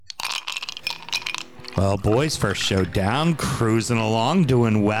Well, boys, first show down, cruising along,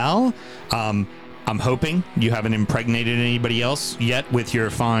 doing well. I'm hoping you haven't impregnated anybody else yet with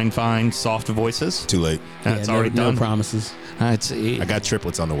your fine, soft voices. Too late. That's already done. No promises. I got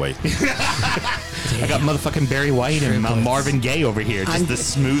triplets on the way. I got motherfucking Barry White and Marvin Gaye over here. Just the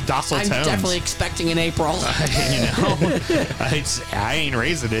smooth, docile I'm tones. definitely expecting in April. I ain't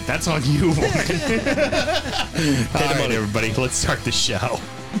raising it. That's on you, woman. All right, everybody, let's start the show.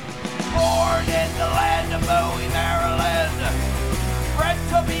 Born in the land of Bowie, Maryland. Bred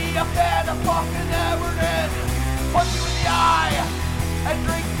to be a fan of fucking Everton. Punch you in the eye and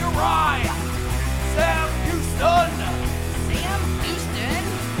drink your rye. Sam Houston. Sam Houston?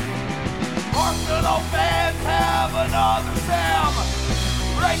 Arsenal fans have another Sam.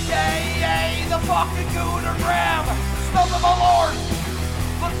 AKA the fucking Gooner Graham. Stump of my lord.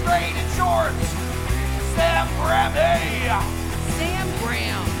 Look straight in shorts. Sam Grammy. Sam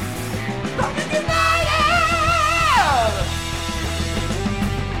Graham. Fucking United!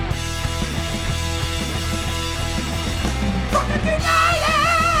 Fucking United!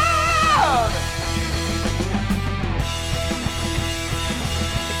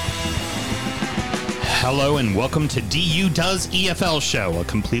 Hello and welcome to DU Does EFL Show, a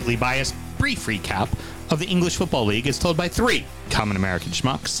completely biased, brief recap of the English Football League as told by three common American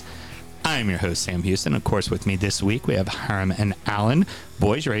schmucks. I'm your host, Sam Houston. Of course, with me this week, we have Hiram and Alan.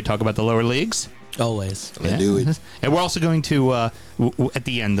 Boys, you ready to talk about the lower leagues? Always. Let's do it. And we're also going to, at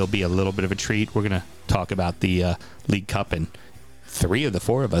the end, there'll be a little bit of a treat. We're going to talk about the League Cup, and three of the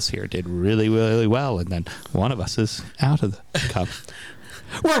four of us here did really, really well, and then one of us is out of the Cup.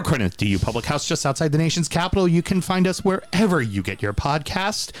 We're recording at DU Public House just outside the nation's capital. You can find us wherever you get your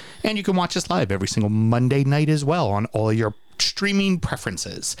podcast, and you can watch us live every single Monday night as well on all your streaming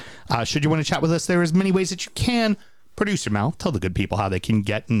preferences. Should you want to chat with us, there is many ways that you can. Producer Mel, tell the good people how they can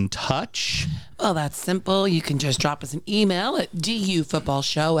get in touch. Well, that's simple. You can just drop us an email at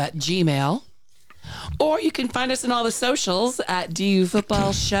dufootballshow@gmail.com. Or you can find us in all the socials at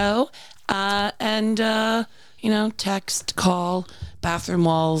dufootballshow. Text, call, bathroom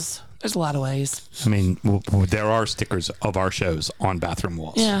walls. There's a lot of ways. I mean, there are stickers of our shows on bathroom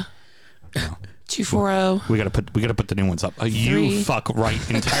walls. Yeah. 240. We gotta put the new ones up. You fuck right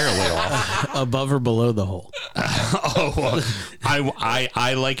entirely off. Above or below the hole?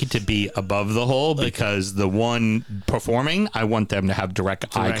 I like it to be above the hole because the one performing, I want them to have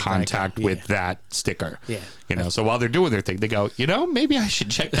direct eye contact with that sticker. Yeah. So while they're doing their thing, they go, maybe I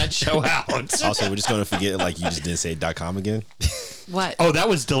should check that show out. Also, we're just going to forget, you just didn't say .com again. What? Oh, that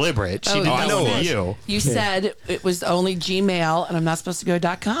was deliberate. She did that know one it for was. you. You said it was only Gmail, and I'm not supposed to go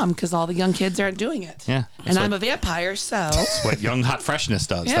 .com because all the young kids aren't doing it. Yeah. And I'm a vampire, so. That's what Young Hot Freshness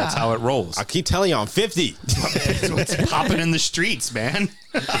does. Yeah. That's how it rolls. I keep telling you, I'm 50. It's what's popping in the streets, man.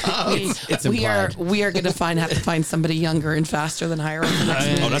 It's we are implied. going to have to find somebody younger and faster than Hiram.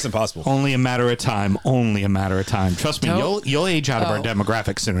 Oh, that's impossible. Only a matter of time. Only a matter of time. Trust me, you'll age out of our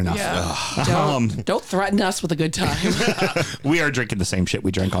demographic soon enough. Yeah. Don't threaten us with a good time. We are drinking the same shit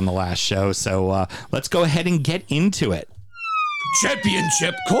we drank on the last show, so let's go ahead and get into it.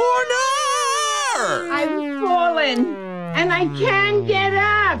 Championship Corner! I've fallen and I can't get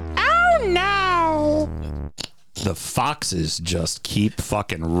up. Oh no! The Foxes just keep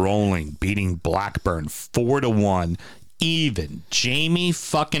fucking rolling, beating Blackburn 4-1. Even Jamie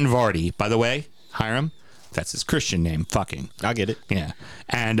fucking Vardy, by the way, Hiram, that's his Christian name, fucking. I get it. Yeah.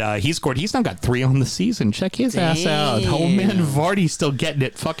 And he scored. He's now got 3 on the season. Check his ass out. Oh, man, Vardy's still getting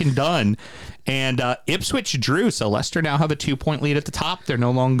it fucking done. And Ipswich drew, so Leicester now have a 2-point lead at the top. They're no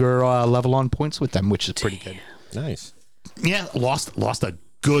longer level on points with them, which is pretty good. Nice. Yeah, lost a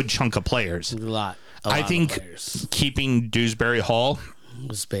good chunk of players. A lot I think of players. keeping Dewsbury Hall,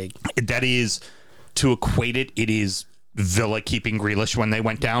 Was big. that is, to equate it is Villa keeping Grealish when they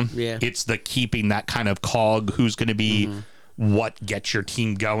went down. Yeah. It's the keeping that kind of cog who's going to be what gets your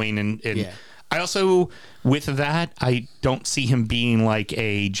team going. And Yeah. I also, with that, I don't see him being like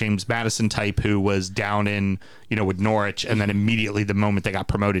a James Maddison type who was down in, with Norwich, and then immediately the moment they got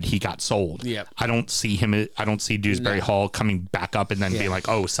promoted, he got sold. Yep. I don't see Dewsbury Hall coming back up and then being like,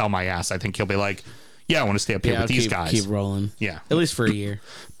 oh, sell my ass. I think he'll be like, yeah, I want to stay up here with these guys. Keep rolling. Yeah. At least for a year.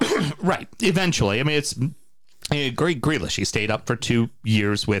 Right. Eventually. I mean, it's great. Grealish. He stayed up for 2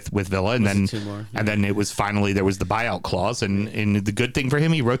 years with Villa, and then 2 more? and then it was finally there was the buyout clause, and the good thing for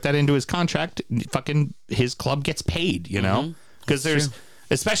him, he wrote that into his contract. Fucking his club gets paid, because there's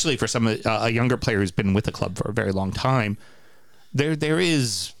especially for some a younger player who's been with the club for a very long time. There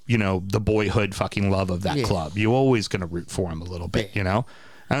is the boyhood fucking love of that club. You're always gonna root for him a little bit,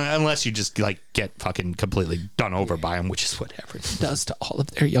 Unless you just get fucking completely done over by him, which is what Everton does to all of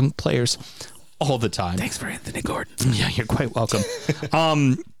their young players. all the time. Thanks for Anthony Gordon. Yeah, you're quite welcome.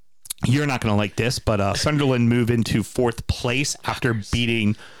 You're not going to like this, but Sunderland move into 4th place after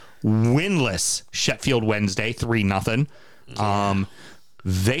beating winless Sheffield Wednesday 3-0.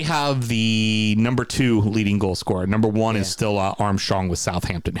 They have the number 2 leading goal scorer. Number 1 is still Armstrong with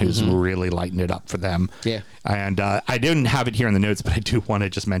Southampton, who's really lighting it up for them. Yeah. And I didn't have it here in the notes, but I do want to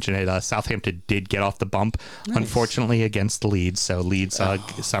just mention it. Southampton did get off the bump, unfortunately, against Leeds. So Leeds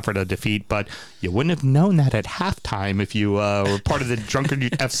suffered a defeat, but you wouldn't have known that at halftime if you were part of the Drunkard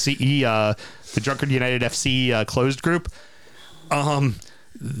FC, the Drunkard United FC closed group.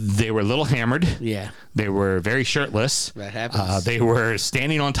 They were a little hammered. Yeah. They were very shirtless. That happens. They were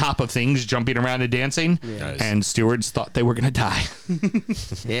standing on top of things, jumping around and dancing. Nice. And stewards thought they were going to die.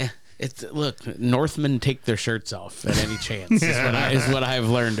 Yeah. Look, Northmen take their shirts off at any chance. Is what I've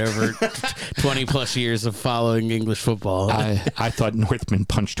learned over 20 plus years of following English football. I thought Northmen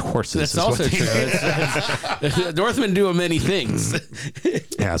punched horses. That's also true. Northmen do many things.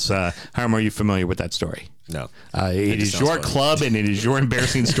 Yes. Harm, are you familiar with that story? No. It is your club and it is your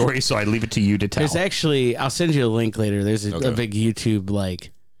embarrassing story, so I leave it to you to tell. There's actually, I'll send you a link later. There's a big YouTube,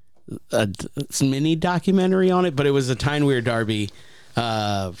 like, a mini documentary on it, but it was a Tyne-Wear derby.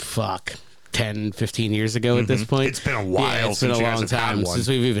 10, 15 years ago at this point. It's been a while. Yeah, it's been a long time since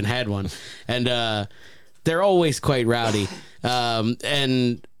we've even had one. And they're always quite rowdy.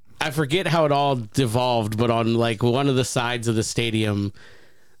 And I forget how it all devolved, but on like one of the sides of the stadium,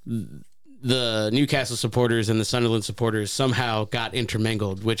 the Newcastle supporters and the Sunderland supporters somehow got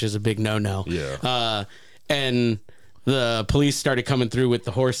intermingled, which is a big no-no. Yeah. And the police started coming through with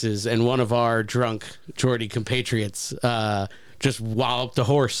the horses, and one of our drunk Geordie compatriots just walloped a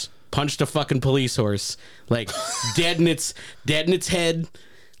horse, punched a fucking police horse, like dead in its head,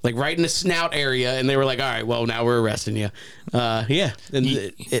 like right in the snout area, and they were like, "All right, well now we're arresting you." Yeah, and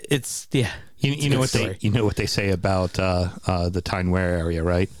it's yeah. You know what they say about the Tyne-Wear area,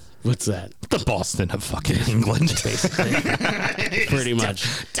 right? What's that? The Boston of fucking England, basically. Pretty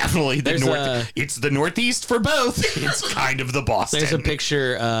much. Definitely the north. It's the Northeast for both. It's kind of the Boston. There's a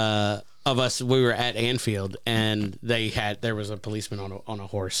picture of us. We were at Anfield, and there was a policeman on a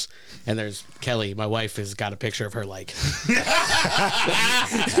horse, and there's Kelly, my wife, has got a picture of her like.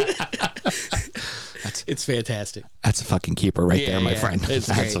 It's fantastic. That's a fucking keeper right there, my friend.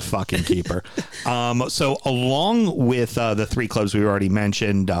 That's a fucking keeper. So along with the 3 clubs we already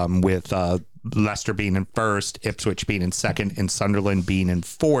mentioned, with Leicester being in 1st, Ipswich being in 2nd, and Sunderland being in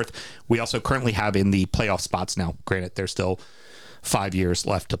 4th, we also currently have in the playoff spots now. Granted, there's still 5 years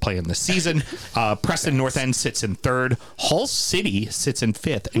left to play in the season. Preston North End sits in 3rd. Hull City sits in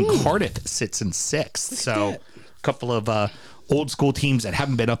 5th, and Cardiff sits in 6th. So a couple of old school teams that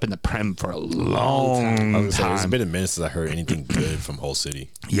haven't been up in the Prem for a long time. It's been a minute since I heard anything good from Hull City.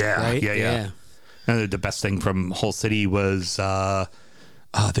 Yeah, Right? yeah. And the best thing from Hull City was the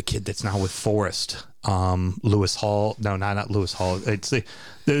kid that's now with Forest, Lewis Hall. No, not Lewis Hall. It's the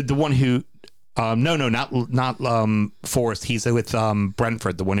one who. Not Forrest. He's with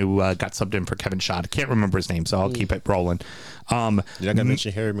Brentford, the one who got subbed in for Kevin Schott. I can't remember his name, so I'll keep it rolling. You're not gonna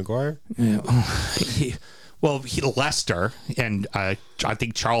mention Harry Maguire? He Leicester, and I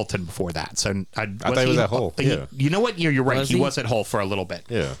think Charlton before that. So I thought he was at Hull. Yeah. You know what? You're right. Was He he? was at Hull for a little bit.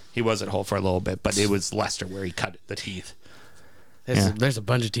 Yeah. He was at Hull for a little bit, but it was Leicester where he cut the teeth. There's a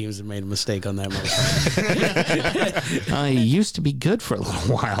bunch of teams that made a mistake on that motherfucker. He used to be good for a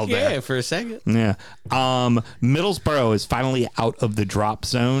little while there. Yeah, for a second. Yeah. Middlesbrough is finally out of the drop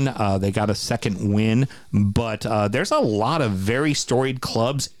zone. They got a 2nd win, but there's a lot of very storied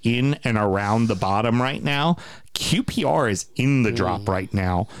clubs in and around the bottom right now. QPR is in the drop right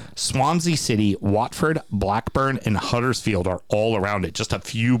now. Swansea City, Watford, Blackburn, and Huddersfield are all around it, just a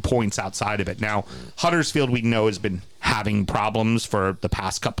few points outside of it. Now, Huddersfield, we know, has been having problems for the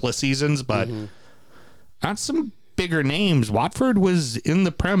past couple of seasons, but that's some bigger names. Watford was in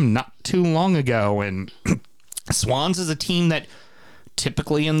the Prem not too long ago, and Swans is a team that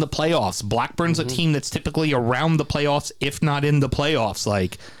typically in the playoffs. Blackburn's a team that's typically around the playoffs, if not in the playoffs.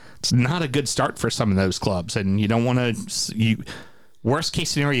 Like, it's not a good start for some of those clubs, and you don't want to. Worst case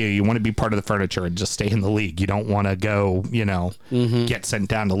scenario, you want to be part of the furniture and just stay in the league. You don't want to go, get sent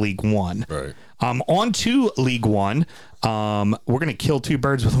down to League One. Right. On to League One. We're going to kill 2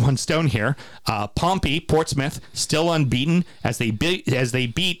 birds with 1 stone here. Pompey, Portsmouth, still unbeaten as they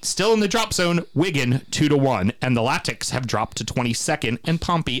beat still in the drop zone, Wigan 2-1, and the Latics have dropped to 22nd, and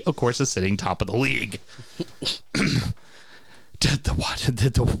Pompey, of course, is sitting top of the league.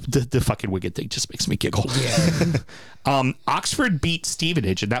 The fucking Wigan thing just makes me giggle. Yeah. Oxford beat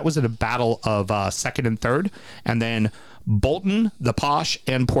Stevenage, and that was in a battle of second and third. And then Bolton, the Posh,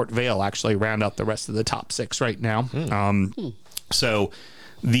 and Port Vale actually round out the rest of the top 6 right now. So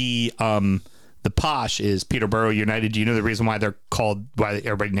the Posh is Peterborough United. Do you know the reason why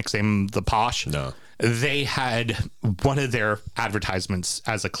everybody nicknamed them the Posh? No. They had one of their advertisements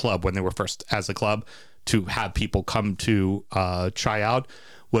as a club when they were first as a club to have people come to try out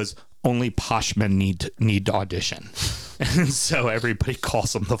was only posh men need to audition. And so everybody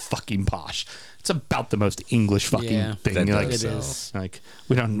calls them the fucking Posh. It's about the most English fucking thing. It is. Like,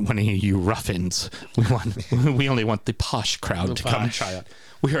 we don't want any of you ruffians. We only want the posh crowd to come try out.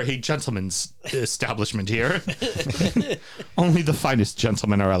 We are a gentleman's establishment here. Only the finest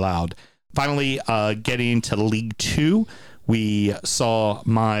gentlemen are allowed. Finally, getting to League 2, we saw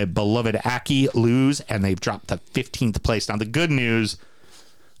my beloved Aki lose, and they've dropped to 15th place. Now, the good news,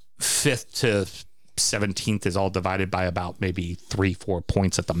 5th to 17th is all divided by about maybe 3-4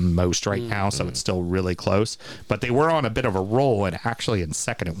 points at the most right now, so it's still really close. But they were on a bit of a roll and actually in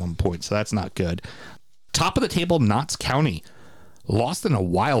second at one point, so that's not good. Top of the table, Notts County. Lost in a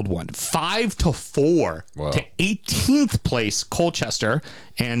wild one, 5-4 to 18th place Colchester,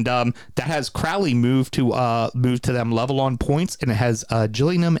 and that has Crowley moved to them level on points, and it has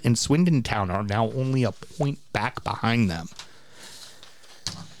Gillingham and Swindon Town are now only a point back behind them.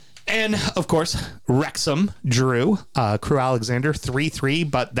 And of course, Wrexham drew Crew Alexander 3-3,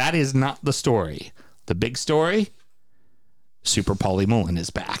 but that is not the story. The big story. Super Paulie Mullen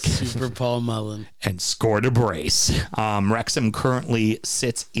is back. Super Paul Mullen. And scored a brace. Wrexham currently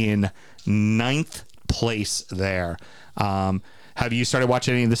sits in 9th place there. Have you started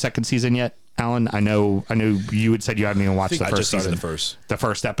watching any of the second season yet, Alan? I know you had said you hadn't even watched the first season. The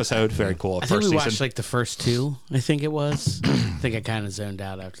first episode. Very cool. I think we watched like the first 2, I think it was. I think I kind of zoned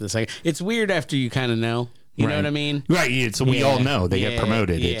out after the second. It's weird after you kind of know. You know what I mean? Right. So we all know they get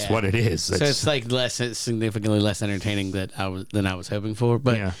promoted. It's what it is. So it's like significantly less entertaining than I was hoping for.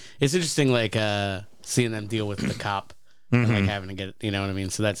 But it's interesting, like seeing them deal with the cop and like having to get, you know what I mean?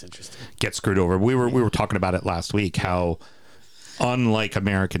 So that's interesting. Get screwed over. We were talking about it last week. How unlike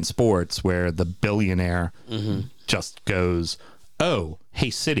American sports, where the billionaire just goes, "Oh, hey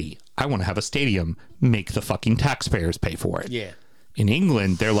city, I want to have a stadium. Make the fucking taxpayers pay for it." Yeah. In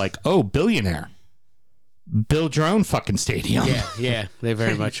England, they're like, "Oh, billionaire. Build your own fucking stadium." Yeah, they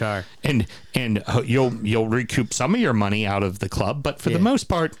very much are. And you'll recoup some of your money out of the club, but for the most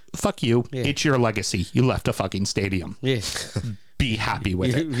part, fuck you. Yeah. It's your legacy. You left a fucking stadium. Yeah. Be happy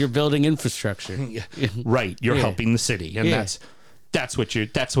with it. You're building infrastructure. Right. You're helping the city. And that's what you're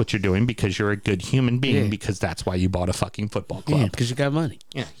doing because you're a good human being, because that's why you bought a fucking football club. Yeah, because you got money.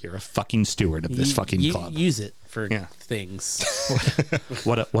 Yeah, you're a fucking steward of this fucking club. Use it for things.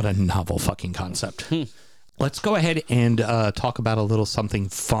 What a novel fucking concept. Let's go ahead and talk about a little something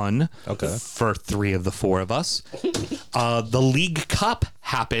fun for 3 of the 4 of us. The League Cup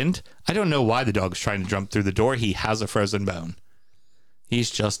happened. I don't know why the dog's trying to jump through the door. He has a frozen bone. He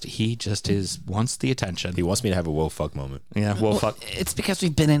just wants the attention. He wants me to have a whoa fuck moment. Yeah, whoa fuck. It's because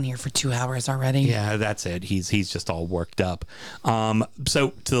we've been in here for 2 hours already. Yeah, that's it. He's just all worked up.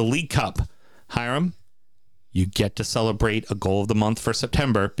 So to the League Cup, Hiram, you get to celebrate a goal of the month for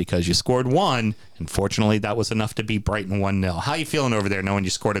September because you scored 1. And fortunately, that was enough to beat Brighton 1-0. How you feeling over there knowing you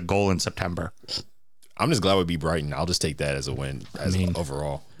scored a goal in September? I'm just glad we beat Brighton. I'll just take that as a win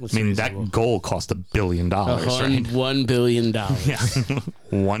overall. That goal cost $1 billion, right? $1 billion. Yeah.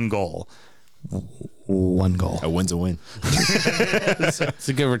 One goal. A win's a win. It's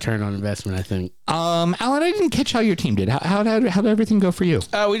a good return on investment, I think. Alan, I didn't catch how your team did. How did everything go for you?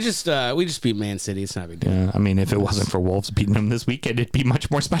 We just beat Man City. It's not a big deal. Yeah, I mean, if it wasn't for Wolves beating them this weekend, it'd be much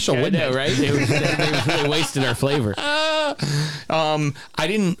more special, wouldn't it? Right? They wasted our flavor. I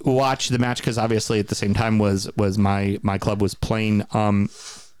didn't watch the match because obviously at the same time was my club was playing.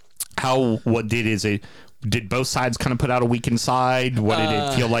 Did both sides kind of put out a weakened side? What did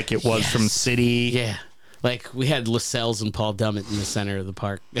it feel like it was from City? Yeah. Like, we had Lascelles and Paul Dummett in the center of the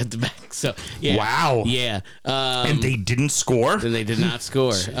park at the back. So, yeah. Wow. Yeah. And they didn't score? And they did not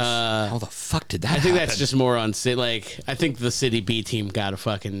score. How the fuck did that happen? I think that's just more on City. Like, I think the City B team got a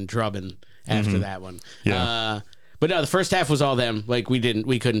fucking drubbing after that one. Yeah. But no, the first half was all them. Like, we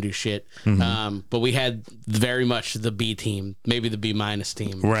couldn't do shit. But we had very much the B team, maybe the B-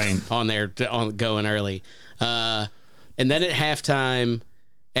 team, right, on there, going early. And then at halftime,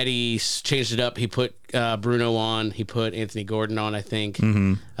 Eddie changed it up. He put Bruno on. He put Anthony Gordon on, I think.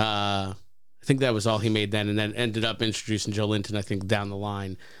 And I think that was all he made then, and then ended up introducing Joe Linton, I think, down the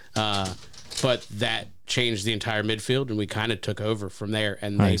line. But that changed the entire midfield, and we kind of took over from there,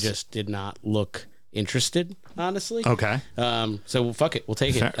 and they just did not look interested, honestly. Okay. So fuck it, we'll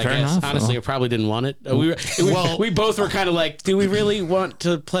take it. I Fair guess. enough. Honestly, I probably didn't want it. We both were kind of like, do we really want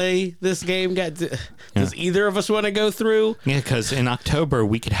to play this game? Does either of us want to go through? Yeah, because in October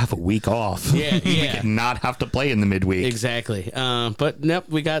we could have a week off. Yeah, we yeah. could not have to play in the midweek. Exactly. But nope,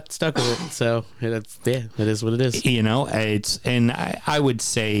 we got stuck with it. So it is what it is. You know, I would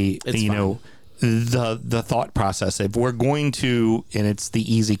say, It's you know, the thought process, if we're going to, and it's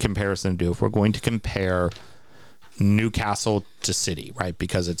the easy comparison to do, if we're going to compare Newcastle to City, right?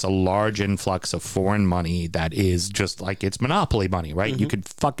 Because it's a large influx of foreign money that is just like it's monopoly money, right? You could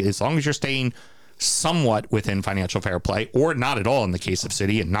fuck it as long as you're staying somewhat within financial fair play, or not at all in the case of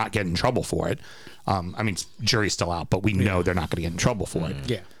City, and not get in trouble for it. I mean, jury's still out, but we know they're not going to get in trouble for it.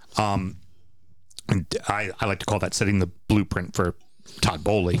 Yeah. And I like to call that setting the blueprint for Todd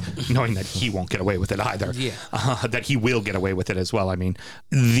Bowley, knowing that he won't get away with it either. Yeah. That he will get away with it as well. I mean,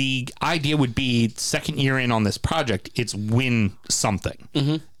 the idea would be second year in on this project, it's win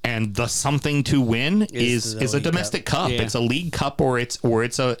something. And the something to win is the a League domestic cup. Yeah. It's a league cup or it's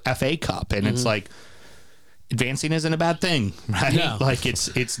a FA cup. And it's like, advancing isn't a bad thing, right? No. Like it's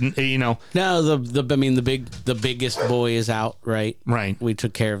you know. No, the biggest boy is out, right? Right. We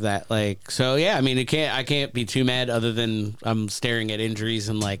took care of that. Like, so yeah, I mean, I can't be too mad other than I'm staring at injuries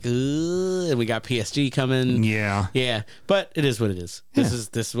and like, and we got PSG coming. Yeah. Yeah. But it is what it is. This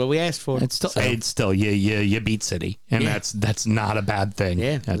is what we asked for. It's still you beat City, and Yeah. that's not a bad thing.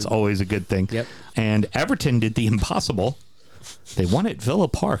 Yeah. That's always a good thing. Yep. And Everton did the impossible. They won at Villa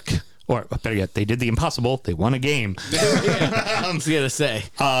Park. Or better yet, they did the impossible. They won a game. I was gonna say,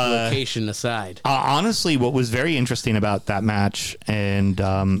 location aside. Honestly, what was very interesting about that match, and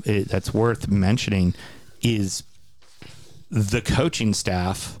that's worth mentioning, is the coaching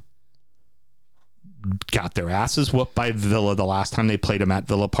staff got their asses whooped by Villa the last time they played them at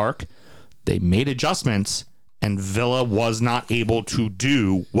Villa Park. They made adjustments, and Villa was not able to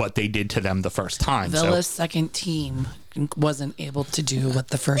do what they did to them the first time. Villa's second team wasn't able to do what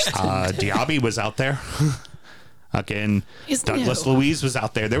the first team did. Diaby was out there. Again, He's Douglas new. Luiz was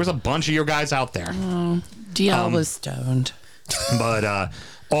out there. There was a bunch of your guys out there. DL was stoned. But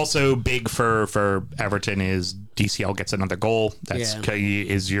also big for Everton is DCL gets another goal. That's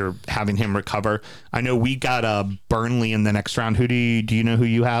is you're having him recover. I know we got Burnley in the next round. Who do you know who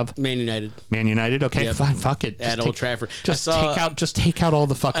you have? Man United. Man United. Okay, Yep. fine. Fuck it. At Old Trafford. Just take out all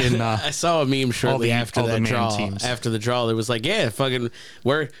the fucking. I saw a meme shortly after all the that man draw. teams. After the draw, there was like, yeah, fucking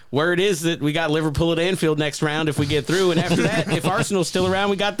where it is that we got Liverpool at Anfield next round if we get through, and after that, if Arsenal's still around,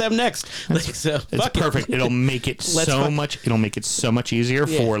 we got them next. Like, so It's fuck perfect. It'll make it It'll make it so much easier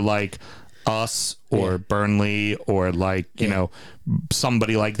for like us or Burnley or like you know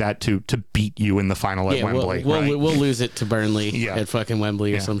somebody like that to beat you in the final at Wembley. We'll lose it to Burnley at fucking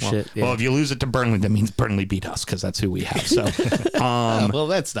Wembley or some shit. Yeah. Well, if you lose it to Burnley, that means Burnley beat us because that's who we have. So well,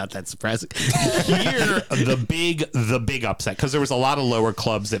 that's not that surprising. here, the big upset, because there was a lot of lower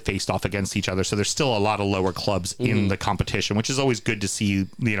clubs that faced off against each other. So there's still a lot of lower clubs in the competition, which is always good to see.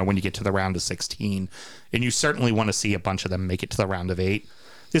 You know, when you get to the round of 16, and you certainly want to see a bunch of them make it to the round of 8.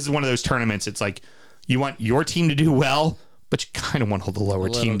 This is one of those tournaments. It's like you want your team to do well, but you kind of want all the lower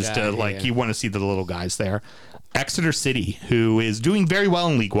teams to like. You want to see the little guys there. Exeter City, who is doing very well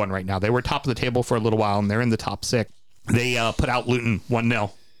in League One right now. They were top of the table for a little while, and they're in the top 6. They put out Luton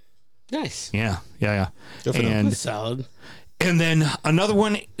 1-0. Nice. Yeah. And that's solid. And then another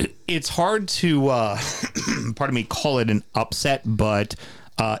one. It's hard to, pardon me, call it an upset, but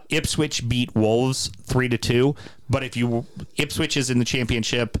Ipswich beat Wolves 3-2. But Ipswich is in the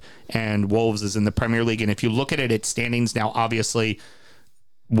Championship and Wolves is in the Premier League, and if you look at it standings now, obviously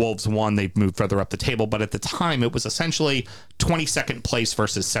Wolves won. They've moved further up the table, but at the time it was essentially 22nd place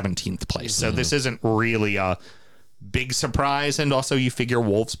versus 17th place. So this isn't really a big surprise, and also you figure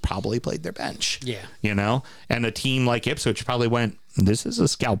Wolves probably played their bench. Yeah. You know? And a team like Ipswich probably went, this is a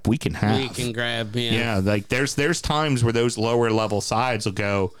scalp we can have. We can grab. Yeah, like there's times where those lower level sides will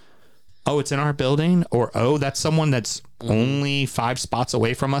go, oh, it's in our building, or oh, that's someone that's only 5 spots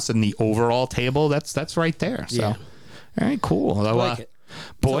away from us in the overall table. That's right there. So, all right, cool. I like it.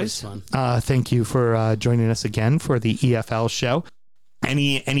 Boys, thank you for joining us again for the EFL show.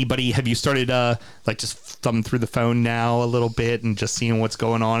 Anybody, have you started like just thumbing through the phone now a little bit and just seeing what's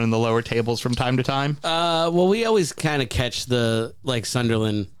going on in the lower tables from time to time? Well, we always kind of catch the like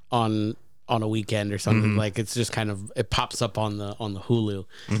Sunderland on on a weekend or something. Like it's just kind of it pops up on the Hulu,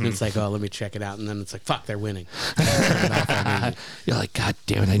 and it's like, oh, let me check it out, and then it's like, fuck, they're winning. You're like, God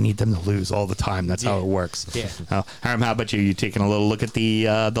damn it, I need them to lose all the time. That's how it works. Yeah. Hiram, how about you? You taking a little look at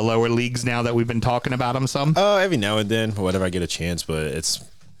the lower leagues now that we've been talking about them some? Every now and then, whenever I get a chance, but it's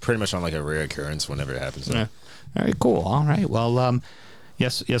pretty much on like a rare occurrence whenever it happens. Yeah. All right, cool. All right. Well,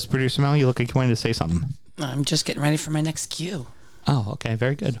 yes, Producer Mel, you look like you wanted to say something. I'm just getting ready for my next cue. Oh, okay.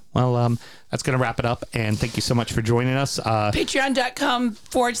 Very good. Well, that's going to wrap it up. And thank you so much for joining us. Patreon.com/.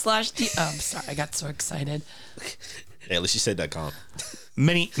 Oh, I'm sorry. I got so excited. Hey, at least you said .com.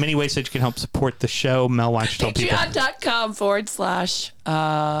 Many ways that you can help support the show. Mel, why don't you tell people? Patreon.com/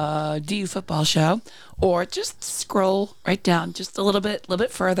 DU Football Show. Or just scroll right down just a little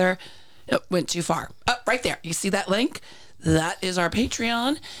bit further. It went too far. Right there. You see that link? That is our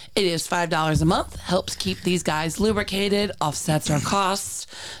Patreon. It is $5 a month. Helps keep these guys lubricated, offsets our costs,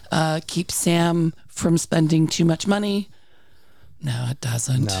 keeps Sam from spending too much money. No, it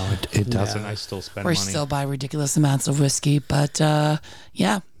doesn't. No, it doesn't. I still spend Or money. still buy ridiculous amounts of whiskey. But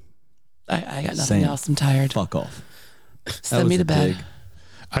yeah, I got nothing Same. else. I'm tired. Fuck off. Send me to bed.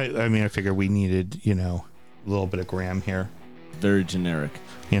 I mean, I figure we needed, a little bit of Graham here. Very generic.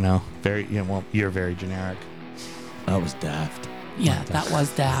 Very, well, you're very generic. That was daft. Yeah, that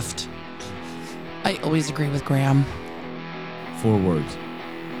was daft. I always agree with Graham. 4 words.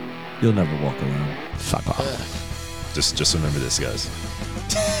 You'll never walk alone. Fuck off. Just remember this, guys.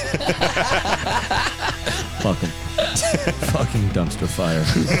 Fucking dumpster fire.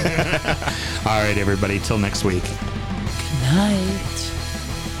 All right, everybody. Till next week. Good night.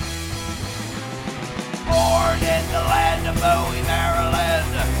 Born in the land of Bowie, Maryland.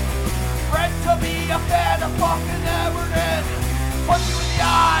 Bred to be a fan of fucking Everton. Punch you in the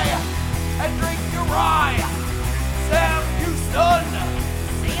eye and drink your rye. Sam Houston.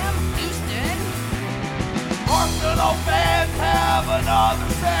 Sam Houston. Arsenal fans have another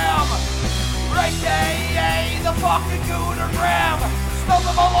Sam. AKA the fucking Gooner Graham. Stump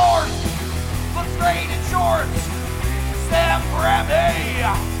of a lord. Look straight in shorts. Sam Grammy.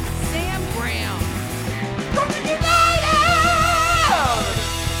 Sam Graham. Brooklyn United!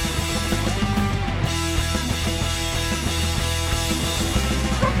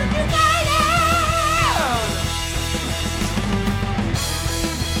 Brooklyn United!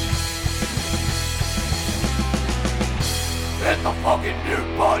 Hit the fucking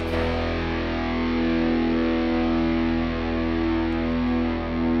mute button!